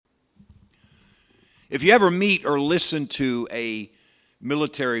If you ever meet or listen to a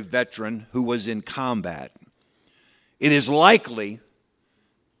military veteran who was in combat, it is likely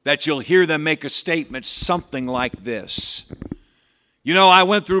that you'll hear them make a statement something like this. You know, I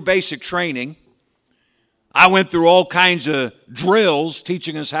went through basic training. I went through all kinds of drills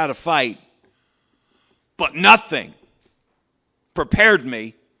teaching us how to fight, but nothing prepared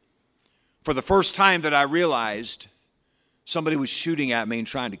me for the first time that I realized somebody was shooting at me and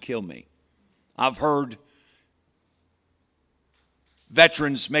trying to kill me. I've heard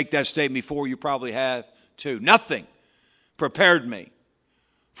veterans make that statement before. You probably have too. Nothing prepared me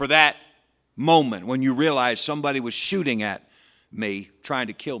for that moment when you realize somebody was shooting at me, trying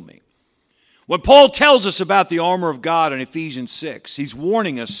to kill me. When Paul tells us about the armor of God in Ephesians 6, he's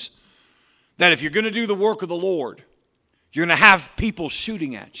warning us that if you're going to do the work of the Lord, you're going to have people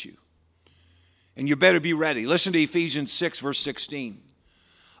shooting at you. And you better be ready. Listen to Ephesians 6, verse 16.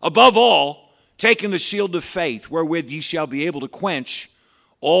 Above all, taking the shield of faith, wherewith ye shall be able to quench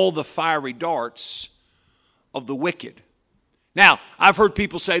all the fiery darts of the wicked. Now, I've heard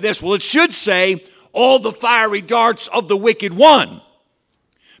people say this. Well, it should say all the fiery darts of the wicked one.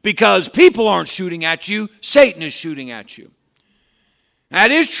 Because people aren't shooting at you, Satan is shooting at you. Now,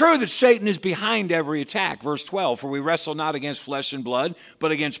 it is true that Satan is behind every attack. Verse 12, for we wrestle not against flesh and blood,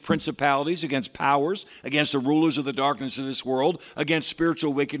 but against principalities, against powers, against the rulers of the darkness of this world, against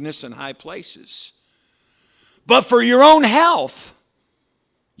spiritual wickedness in high places. But for your own health,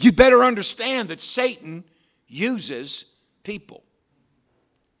 you better understand that Satan uses people.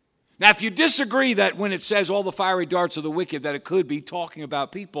 Now, if you disagree that when it says all the fiery darts of the wicked, that it could be talking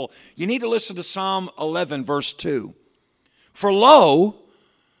about people, you need to listen to Psalm 11, verse 2. For lo,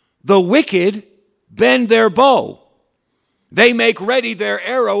 the wicked bend their bow. They make ready their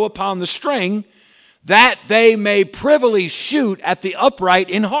arrow upon the string, that they may privily shoot at the upright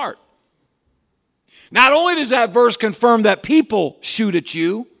in heart. Not only does that verse confirm that people shoot at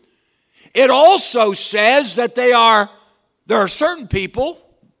you, it also says that there are certain people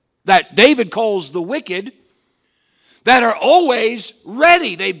that David calls the wicked that are always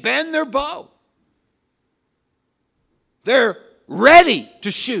ready. They bend their bow. They're ready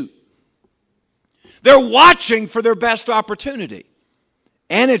to shoot. They're watching for their best opportunity.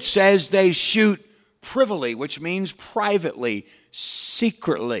 And it says they shoot privily, which means privately,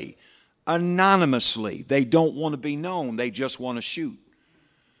 secretly, anonymously. They don't want to be known. They just want to shoot.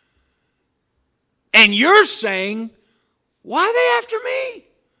 And you're saying, why are they after me?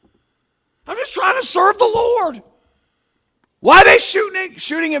 I'm just trying to serve the Lord. Why are they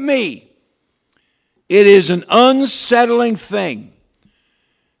shooting at me? It is an unsettling thing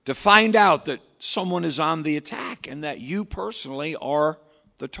to find out that someone is on the attack and that you personally are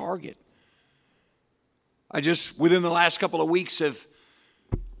the target. I just, within the last couple of weeks, have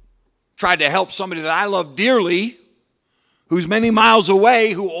tried to help somebody that I love dearly, who's many miles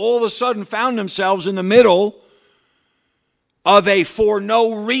away, who all of a sudden found themselves in the middle of a for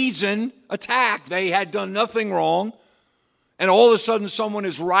no reason attack. They had done nothing wrong, and all of a sudden someone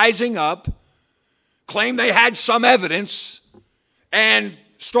is rising up, claimed they had some evidence, and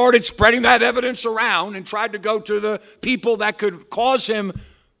started spreading that evidence around and tried to go to the people that could cause him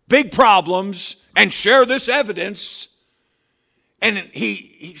big problems and share this evidence. And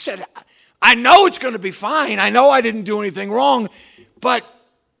he said, I know it's going to be fine. I know I didn't do anything wrong, but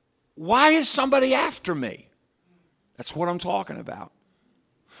why is somebody after me? That's what I'm talking about.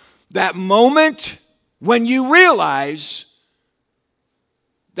 That moment when you realize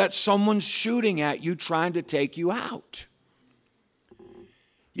that someone's shooting at you, trying to take you out.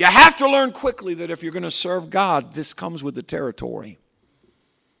 You have to learn quickly that if you're going to serve God, this comes with the territory.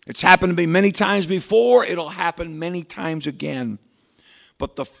 It's happened to me many times before. It'll happen many times again.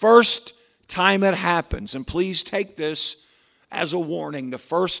 But the first time it happens, and please take this as a warning, the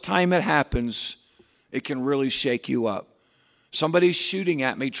first time it happens, it can really shake you up. Somebody's shooting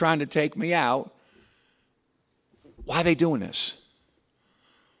at me, trying to take me out. Why are they doing this?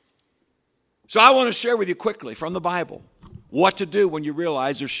 So I want to share with you quickly from the Bible what to do when you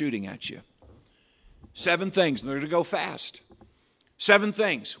realize they're shooting at you. 7 things, and they're going to go fast. 7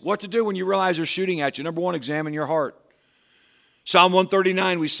 things. What to do when you realize they're shooting at you. Number 1, examine your heart. Psalm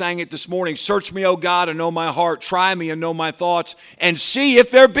 139, we sang it this morning. Search me, O God, and know my heart. Try me and know my thoughts, and see if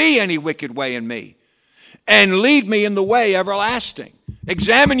there be any wicked way in me, and lead me in the way everlasting.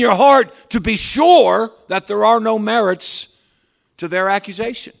 Examine your heart to be sure that there are no merits to their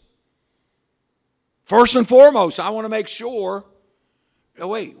accusation. First and foremost, I want to make sure,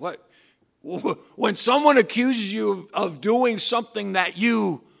 what? When someone accuses you of doing something that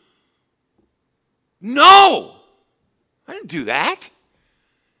you know, I didn't do that.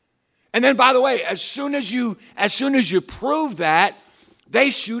 And then, by the way, as soon as you prove that, they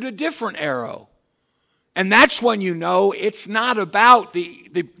shoot a different arrow. And that's when you know it's not about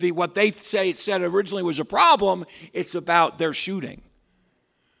the what they say it said originally was a problem. It's about their shooting.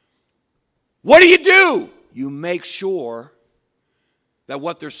 What do? You make sure that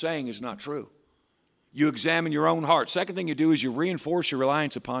what they're saying is not true. You examine your own heart. Second thing you do is you reinforce your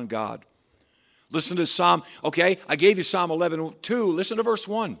reliance upon God. Listen to Psalm, okay, I gave you Psalm 11:2. Listen to verse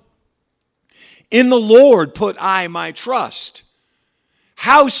 1. In the Lord put I my trust.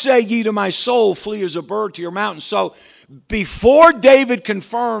 How say ye to my soul, flee as a bird to your mountain? So before David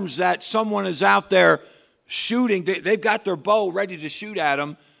confirms that someone is out there shooting, they've got their bow ready to shoot at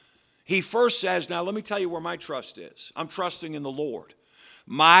him, he first says, now let me tell you where my trust is. I'm trusting in the Lord.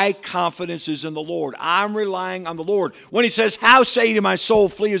 My confidence is in the Lord. I'm relying on the Lord. When he says, how say ye to my soul,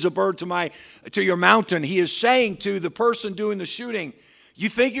 flee as a bird to your mountain, he is saying to the person doing the shooting, you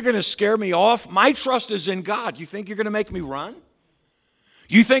think you're going to scare me off? My trust is in God. You think you're going to make me run?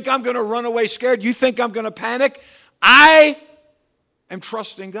 You think I'm going to run away scared? You think I'm going to panic? I am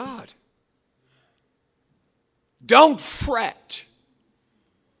trusting God. Don't fret.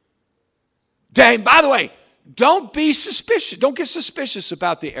 Dang, by the way, don't be suspicious. Don't get suspicious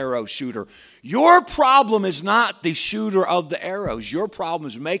about the arrow shooter. Your problem is not the shooter of the arrows. Your problem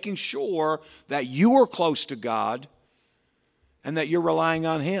is making sure that you are close to God and that you're relying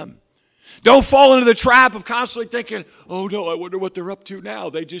on Him. Don't fall into the trap of constantly thinking, oh no, I wonder what they're up to now.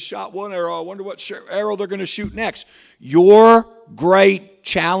 They just shot one arrow. I wonder what arrow they're going to shoot next. Your great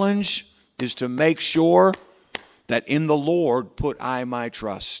challenge is to make sure that in the Lord put I my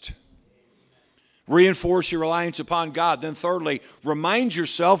trust. Reinforce your reliance upon God. Then thirdly, remind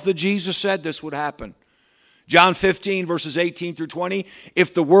yourself that Jesus said this would happen. John 15, verses 18 through 20.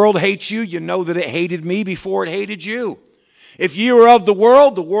 If the world hates you, you know that it hated me before it hated you. If you are of the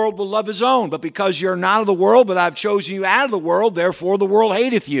world will love his own. But because you're not of the world, but I've chosen you out of the world, therefore the world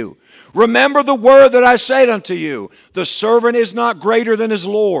hateth you. Remember the word that I said unto you. The servant is not greater than his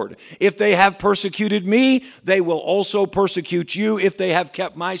Lord. If they have persecuted me, they will also persecute you. If they have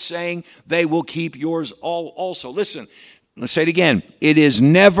kept my saying, they will keep yours also. Listen, let's say it again. It is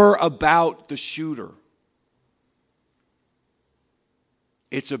never about the shooter.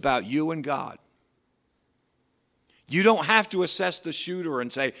 It's about you and God. You don't have to assess the shooter and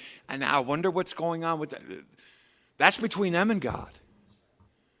say, and I wonder what's going on with that. That's between them and God.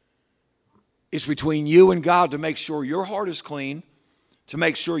 It's between you and God to make sure your heart is clean, to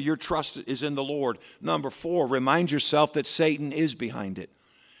make sure your trust is in the Lord. Number 4, remind yourself that Satan is behind it.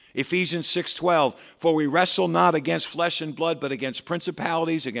 Ephesians 6:12, for we wrestle not against flesh and blood, but against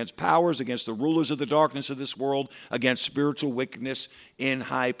principalities, against powers, against the rulers of the darkness of this world, against spiritual wickedness in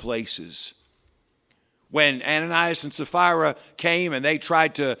high places. When Ananias and Sapphira came and they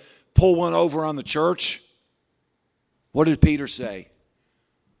tried to pull one over on the church, what did Peter say?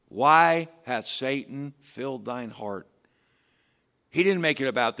 Why hath Satan filled thine heart? He didn't make it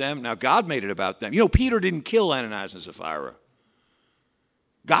about them. Now, God made it about them. You know, Peter didn't kill Ananias and Sapphira.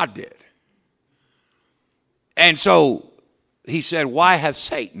 God did. And so he said, why hath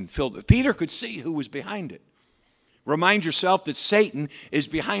Satan filled it? Peter could see who was behind it. Remind yourself that Satan is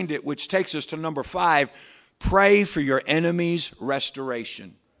behind it, which takes us to number 5. Pray for your enemies'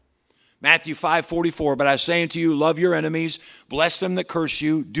 restoration. Matthew 5:44, but I say unto you, love your enemies, bless them that curse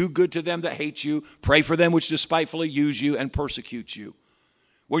you, do good to them that hate you, pray for them which despitefully use you and persecute you.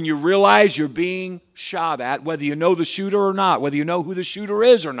 When you realize you're being shot at, whether you know the shooter or not, whether you know who the shooter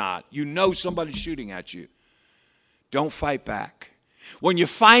is or not, you know somebody's shooting at you. Don't fight back. When you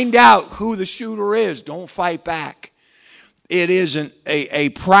find out who the shooter is, don't fight back. It is a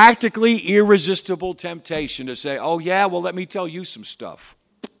practically irresistible temptation to say, oh yeah, well let me tell you some stuff.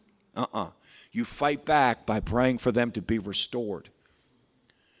 You fight back by praying for them to be restored.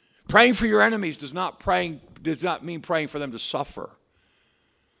 Praying for your enemies does not mean praying for them to suffer.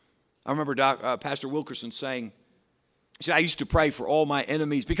 I remember Pastor Wilkerson saying, he said, I used to pray for all my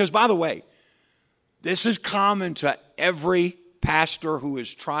enemies. Because, by the way, this is common to every pastor who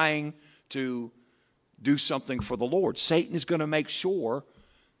is trying to do something for the Lord. Satan is going to make sure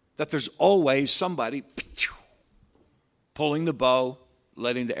that there's always somebody pulling the bow,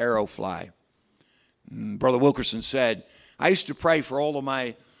 letting the arrow fly. Brother Wilkerson said, I used to pray for all of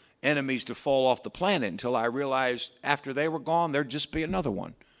my enemies to fall off the planet until I realized after they were gone, there'd just be another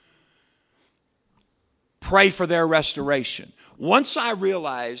one. Pray for their restoration. Once I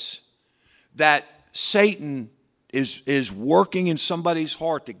realize that Satan is working in somebody's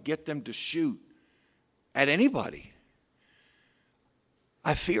heart to get them to shoot at anybody,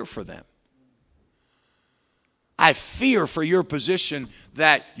 I fear for them. I fear for your position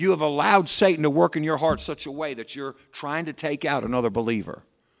that you have allowed Satan to work in your heart such a way that you're trying to take out another believer.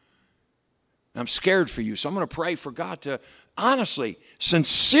 I'm scared for you, so I'm going to pray for God to honestly,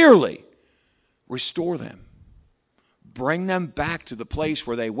 sincerely restore them. Bring them back to the place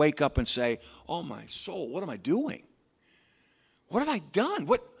where they wake up and say, oh, my soul, what am I doing? What have I done?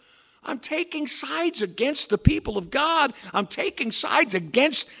 I'm taking sides against the people of God. I'm taking sides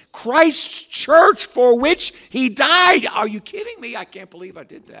against Christ's church for which he died. Are you kidding me? I can't believe I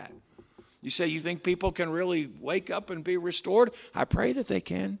did that. You say you think people can really wake up and be restored? I pray that they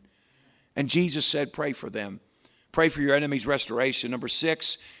can. And Jesus said, pray for them. Pray for your enemy's restoration. Number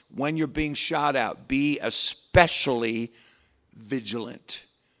 6, when you're being shot out, be especially vigilant.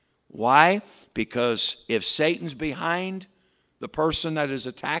 Why? Because if Satan's behind the person that is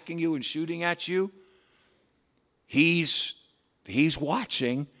attacking you and shooting at you, he's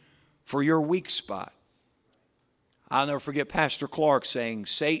watching for your weak spot. I'll never forget Pastor Clark saying,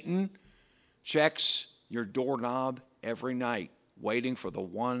 Satan checks your doorknob every night, waiting for the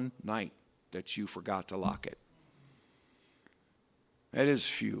one night that you forgot to lock it. That is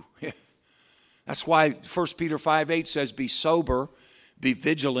few. That's why 1 Peter 5:8 says, be sober, be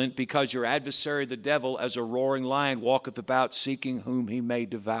vigilant, because your adversary, the devil, as a roaring lion, walketh about seeking whom he may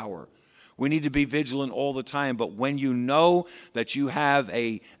devour. We need to be vigilant all the time, but when you know that you have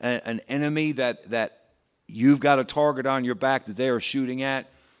an enemy that you've got a target on your back that they are shooting at,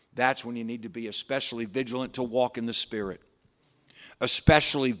 that's when you need to be especially vigilant to walk in the Spirit.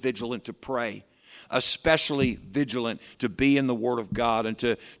 Especially vigilant to pray, especially vigilant to be in the Word of God and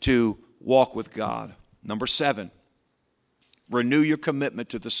to walk with God. Number 7, renew your commitment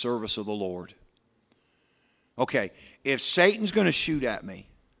to the service of the Lord. Okay, if Satan's going to shoot at me,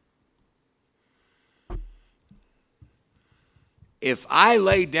 if I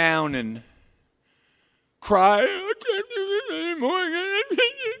lay down and cry, I can't do this anymore,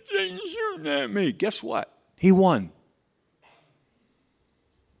 Satan's shooting at me, guess what? He won.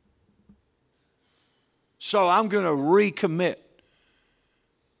 So I'm going to recommit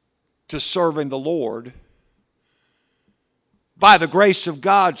to serving the Lord by the grace of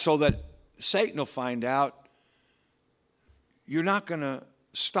God so that Satan will find out you're not going to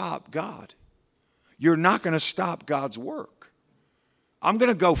stop God. You're not going to stop God's work. I'm going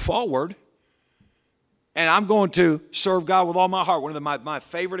to go forward and I'm going to serve God with all my heart. One of my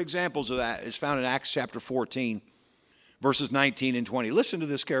favorite examples of that is found in Acts chapter 14, verses 19 and 20. Listen to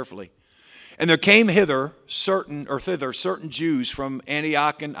this carefully. And there came thither certain Jews from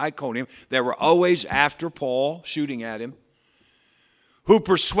Antioch and Iconium that were always after Paul, shooting at him, who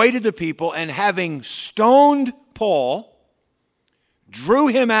persuaded the people, and having stoned Paul, drew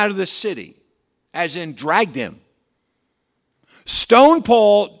him out of the city, as in dragged him. Stoned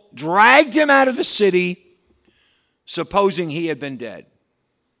Paul, dragged him out of the city, supposing he had been dead.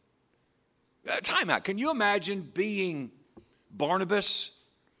 Time out. Can you imagine being Barnabas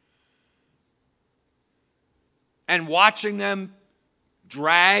and watching them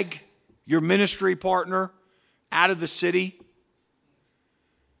drag your ministry partner out of the city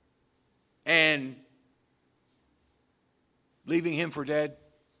and leaving him for dead?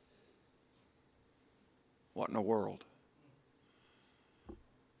 What in the world?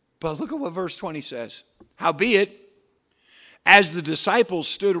 But look at what verse 20 says. Howbeit, as the disciples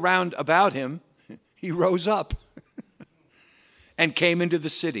stood round about him, he rose up and came into the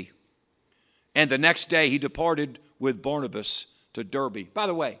city. And the next day he departed with Barnabas to Derbe. By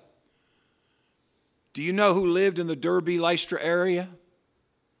the way, do you know who lived in the Derbe, Lystra area?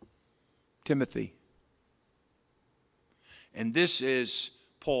 Timothy. And this is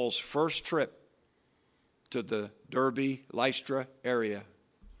Paul's first trip to the Derbe, Lystra area.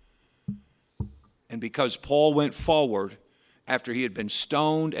 And because Paul went forward after he had been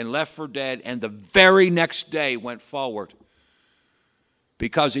stoned and left for dead, and the very next day went forward,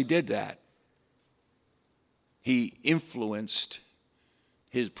 because he did that, he influenced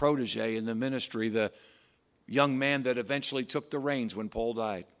his protege in the ministry, the young man that eventually took the reins when Paul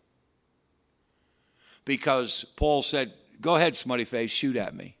died. Because Paul said, go ahead, smutty face, shoot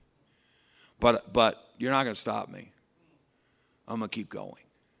at me. But you're not going to stop me. I'm going to keep going.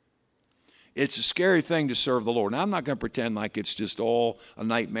 It's a scary thing to serve the Lord. Now, I'm not going to pretend like it's just all a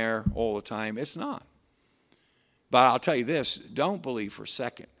nightmare all the time. It's not. But I'll tell you this, don't believe for a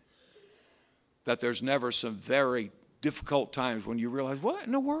second that there's never some very difficult times when you realize, what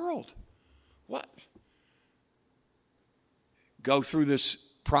in the world? What? Go through this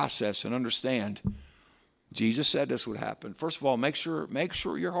process and understand Jesus said this would happen. First of all, make sure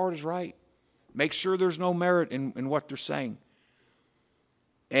your heart is right. Make sure there's no merit in what they're saying.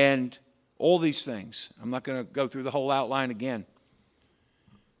 And All these things. I'm not going to go through the whole outline again.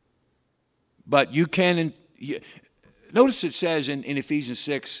 But you can, notice it says in Ephesians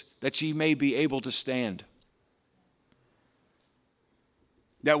 6 that ye may be able to stand.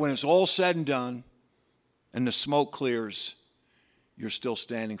 That when it's all said and done and the smoke clears, you're still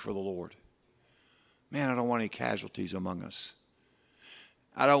standing for the Lord. Man, I don't want any casualties among us.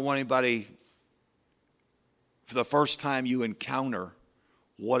 I don't want anybody, for the first time you encounter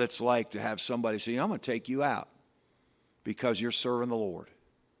what it's like to have somebody say, I'm going to take you out because you're serving the Lord.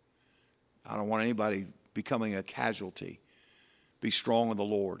 I don't want anybody becoming a casualty. Be strong in the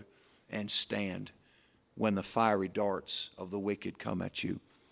Lord and stand when the fiery darts of the wicked come at you.